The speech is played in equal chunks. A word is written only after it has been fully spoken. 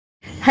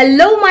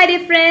Hello my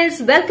dear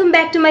friends, welcome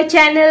back to my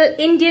channel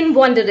Indian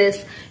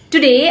Wanderess.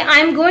 Today I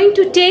am going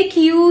to take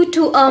you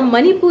to a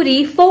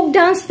Manipuri folk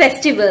dance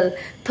festival,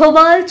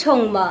 Thabal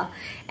chongba.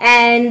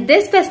 And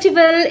this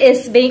festival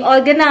is being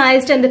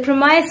organized on the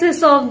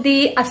premises of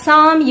the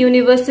Assam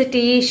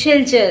University,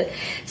 Silchar.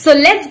 So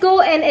let's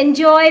go and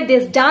enjoy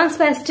this dance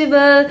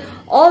festival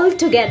all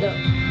together.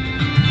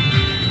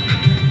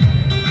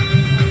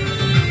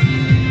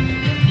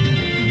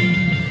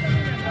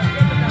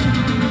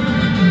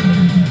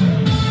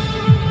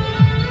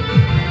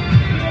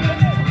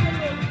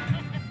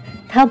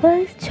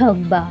 Thabal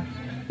chongba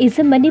is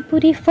a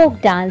Manipuri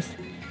folk dance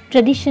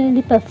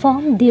traditionally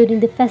performed during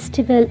the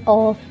festival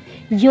of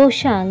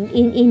Yoshang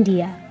in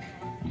India.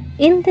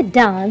 In the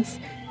dance,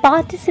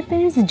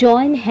 participants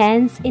join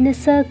hands in a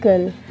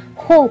circle,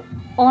 hop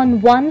on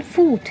one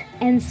foot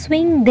and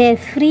swing their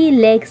free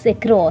legs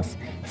across,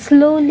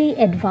 slowly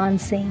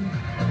advancing.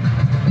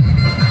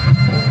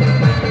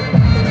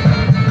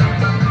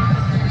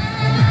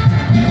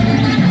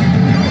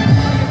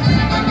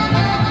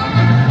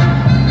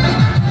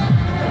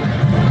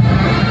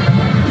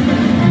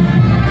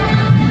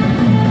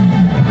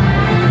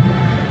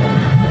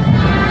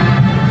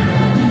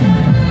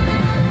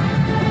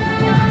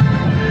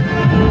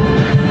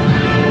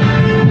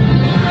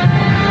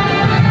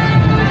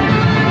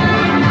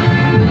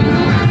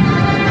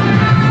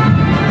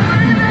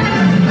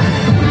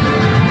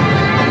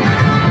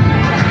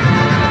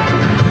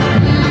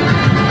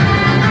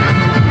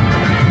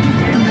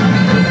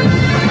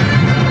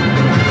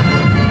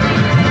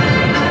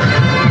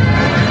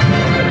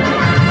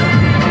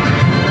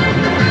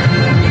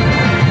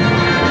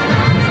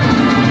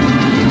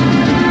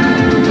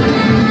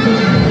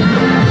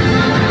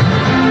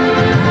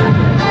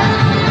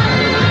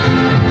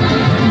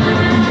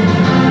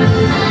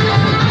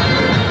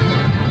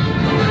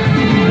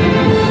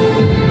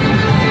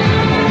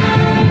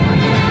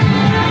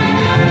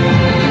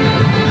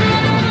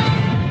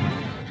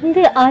 In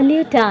the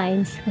earlier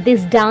times,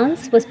 this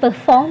dance was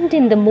performed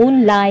in the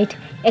moonlight,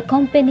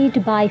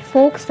 accompanied by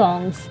folk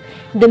songs.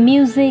 The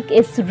music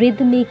is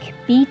rhythmic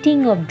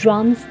beating of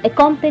drums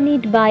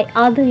accompanied by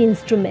other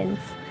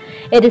instruments.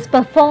 It is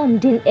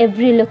performed in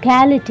every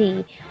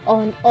locality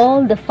on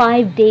all the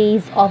 5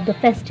 days of the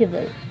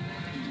festival.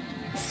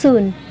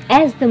 Soon,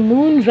 as the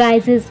moon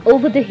rises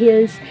over the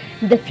hills,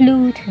 the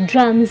flute,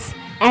 drums,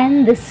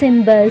 and the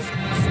cymbals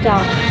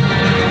start.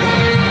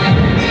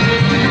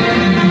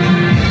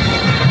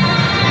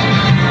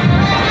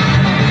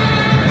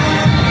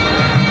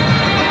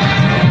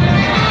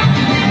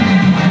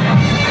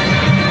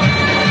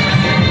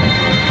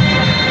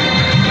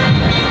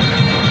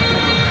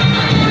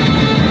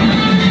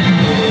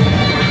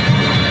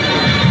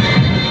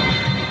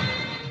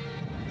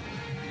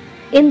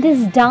 In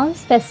this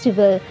dance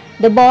festival,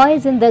 the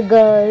boys and the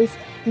girls,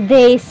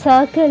 they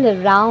circle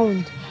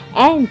around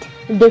and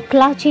they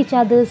clutch each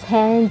other's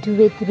hand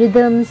with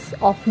rhythms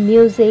of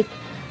music,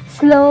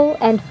 slow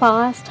and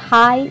fast,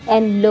 high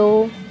and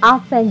low,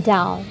 up and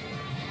down.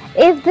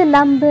 If the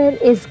number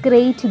is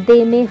great,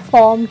 they may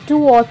form 2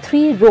 or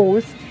 3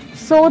 rows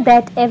so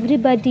that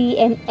everybody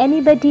and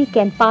anybody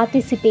can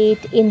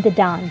participate in the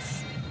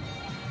dance.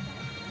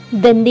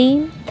 The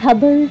name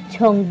Thabal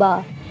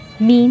chongba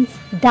means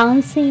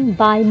dancing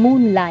by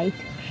moonlight,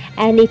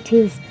 and it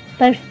is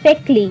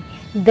perfectly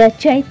the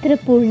Chaitra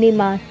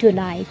Purnima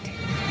tonight.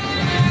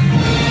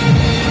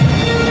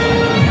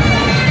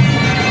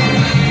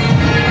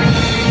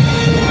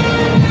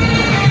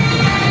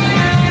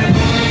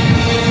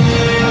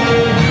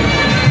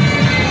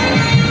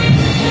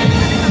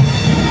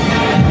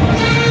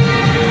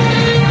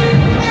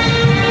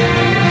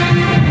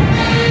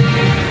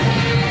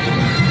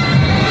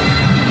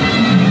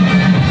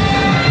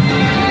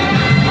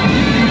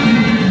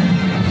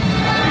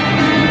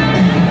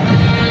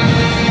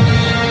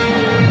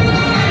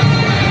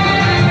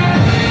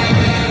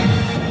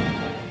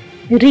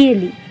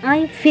 Really, I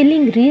am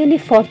feeling really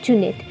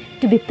fortunate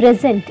to be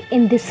present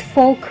in this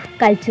folk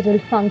cultural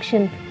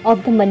function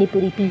of the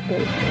Manipuri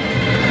people.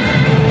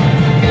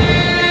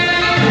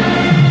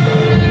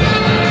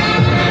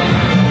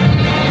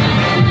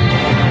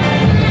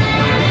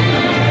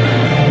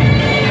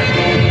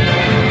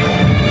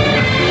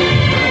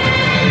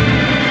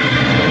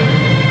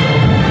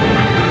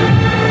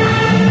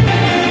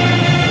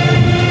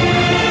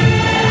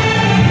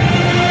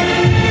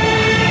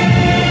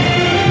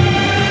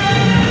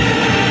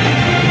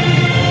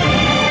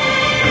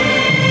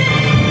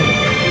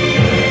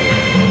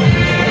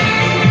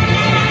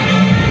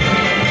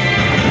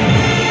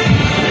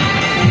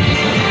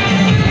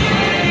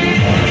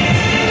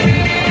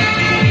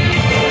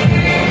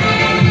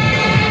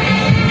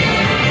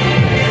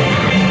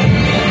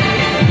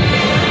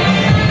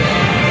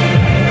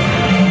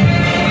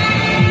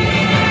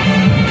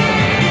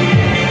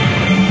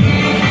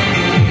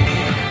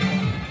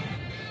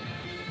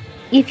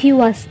 If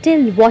you are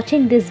still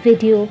watching this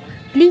video,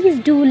 please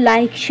do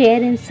like,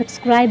 share and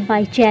subscribe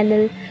my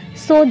channel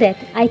so that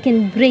I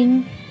can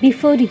bring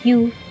before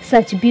you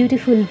such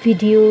beautiful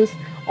videos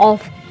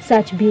of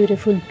such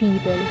beautiful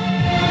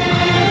people.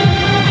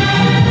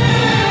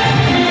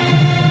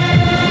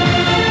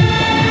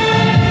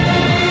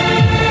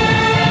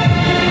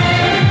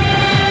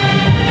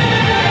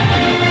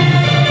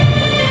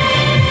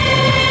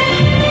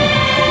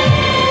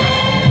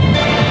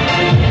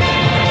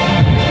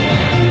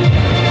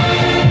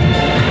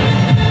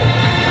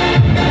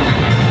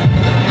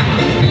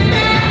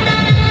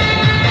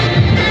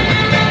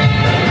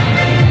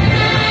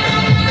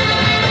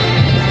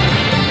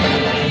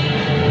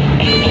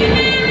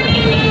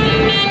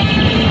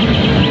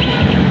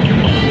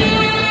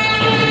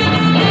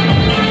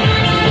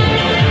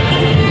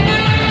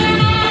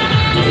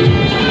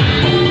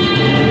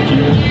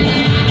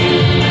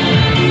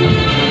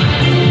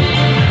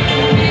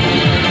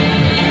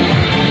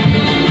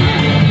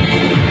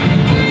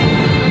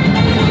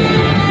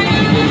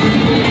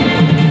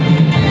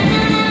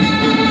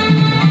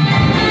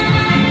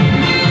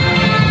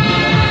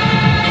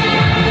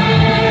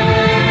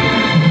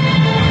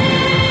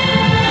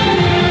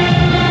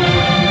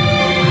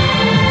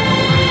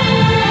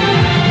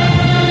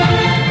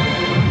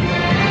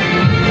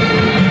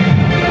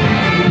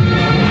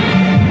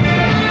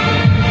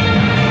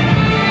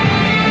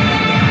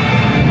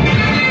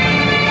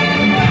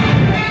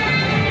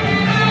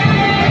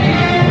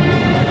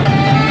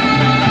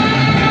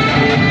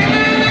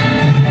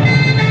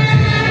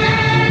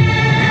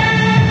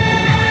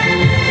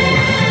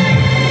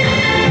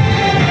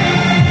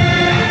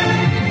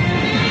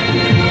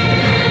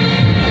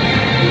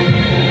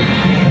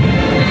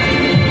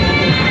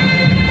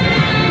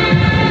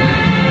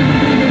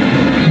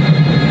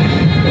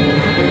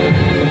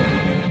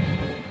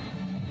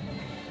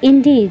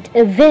 indeed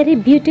a very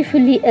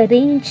beautifully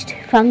arranged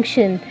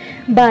function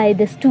by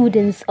the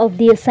students of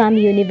the Assam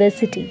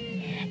University.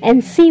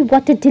 And see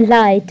what a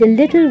delight, a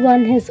little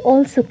one has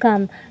also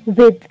come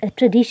with a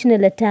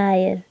traditional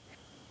attire.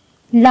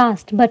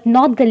 Last but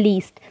not the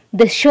least,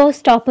 the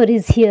showstopper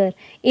is here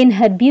in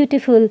her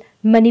beautiful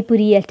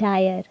Manipuri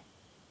attire.